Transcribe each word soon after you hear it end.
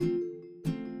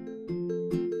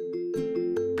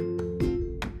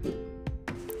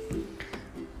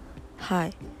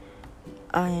Hi,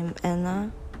 I'm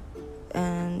Anna,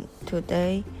 and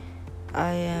today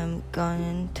I am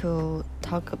going to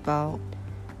talk about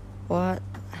what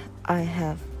I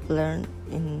have learned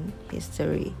in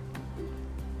history.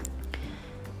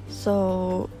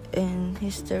 So, in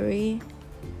history,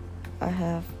 I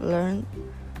have learned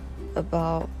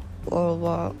about World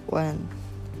War I,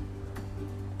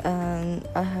 and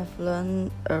I have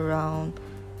learned around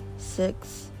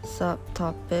 6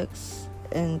 subtopics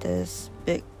in this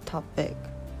big topic,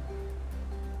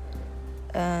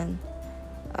 and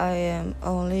I am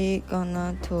only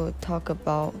gonna to talk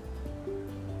about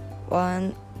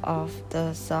one of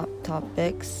the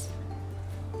subtopics,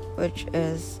 which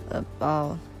is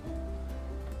about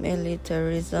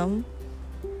militarism,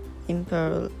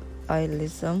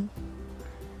 imperialism,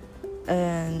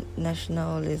 and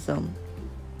nationalism.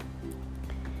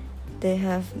 They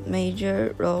have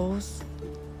major roles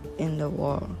in the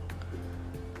war,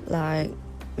 like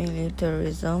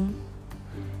militarism.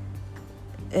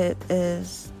 It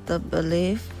is the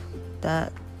belief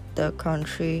that the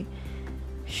country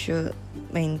should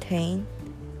maintain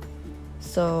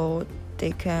so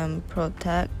they can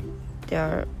protect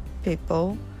their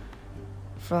people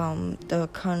from the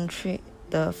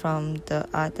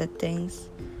other things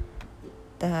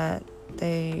that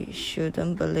they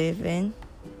shouldn't believe in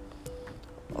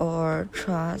or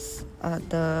trust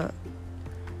other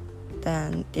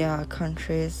than their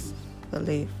country's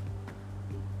belief.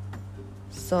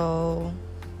 So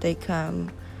they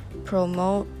can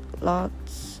promote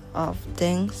lots of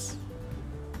things,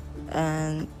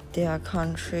 and their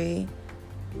country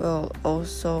will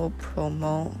also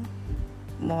promote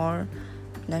more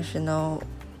national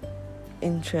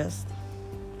interest.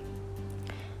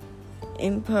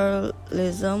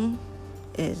 Imperialism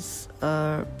is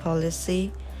a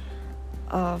policy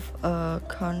of a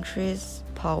country's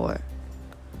power.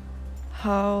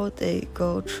 How they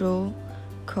go through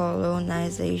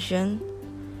colonization,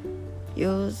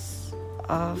 use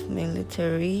of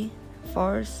military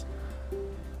force,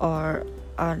 or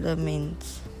other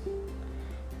means.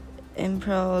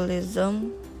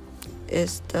 Imperialism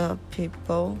is the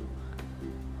people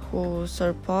who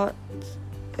support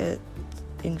its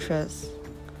interests,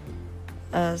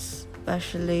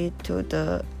 especially to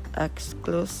the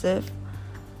exclusive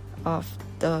of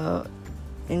the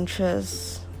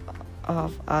interests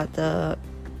of other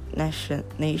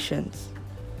nations.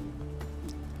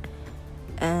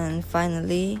 And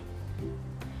finally,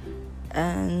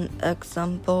 an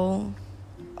example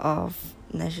of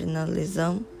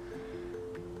nationalism: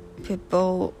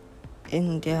 people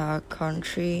in their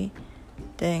country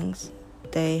thinks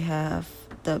they have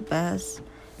the best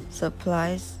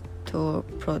supplies to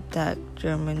protect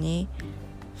Germany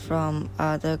from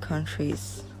other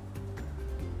countries.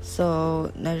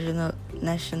 So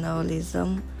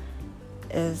nationalism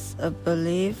is a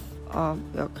belief of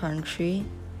your country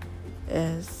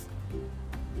is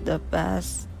the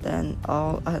best than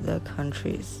all other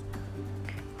countries,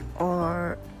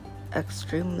 or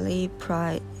extremely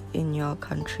pride in your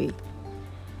country.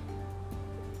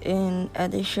 In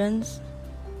addition,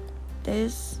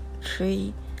 these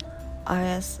 3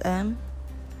 ISM,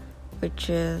 which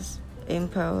is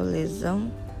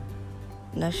imperialism,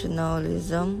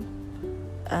 nationalism,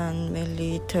 and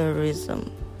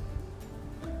militarism.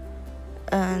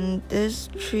 And these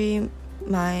 3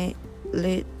 might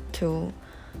lead to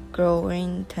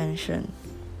growing tension.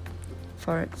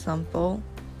 For example,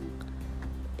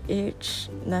 each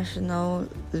national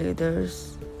leader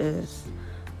is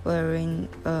wearing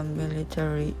a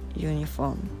military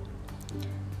uniform.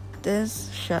 This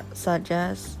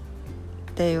suggests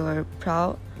they were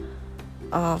proud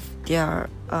of their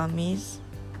armies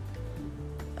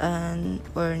and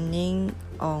warning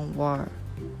on war.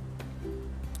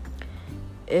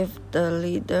 If the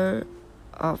leader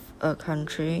of a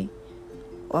country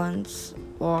wants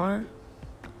war,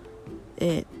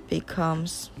 it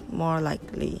becomes more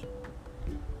likely.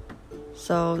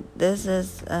 So this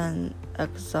is an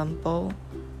example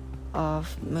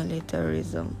of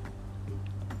militarism.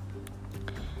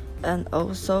 And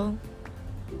also,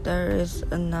 there is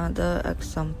another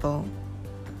example: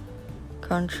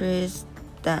 countries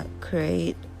that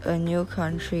create a new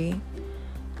country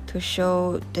to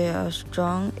show they are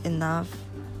strong enough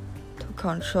to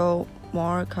control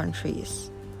more countries.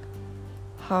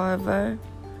 However,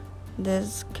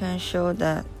 this can show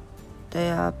that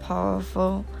they are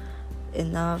powerful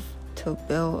enough to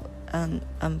build an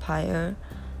empire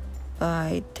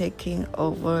by taking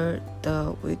over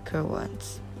the weaker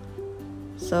ones.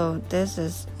 So this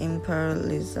is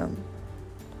imperialism,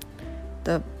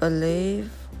 the belief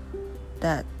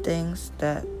that thinks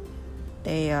that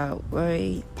they are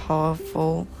very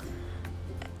powerful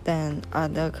than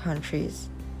other countries,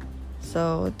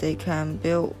 so they can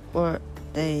build what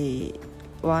they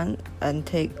want and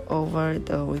take over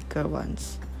the weaker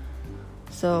ones.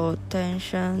 So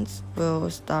tensions will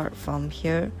start from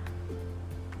here.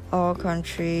 All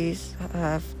countries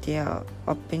have their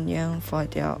opinion for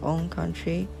their own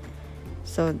country,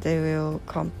 so they will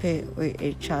compete with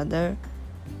each other.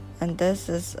 And this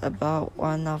is about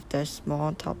one of the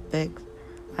small topics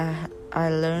I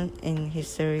learned in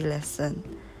history lesson.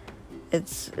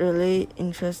 It's really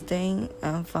interesting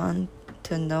and fun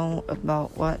to know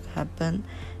about what happened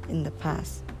in the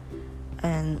past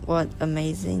and what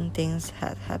amazing things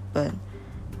had happened,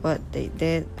 what they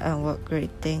did, and what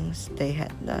great things they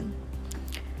had done.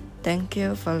 Thank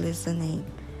you for listening.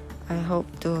 I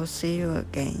hope to see you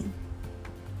again.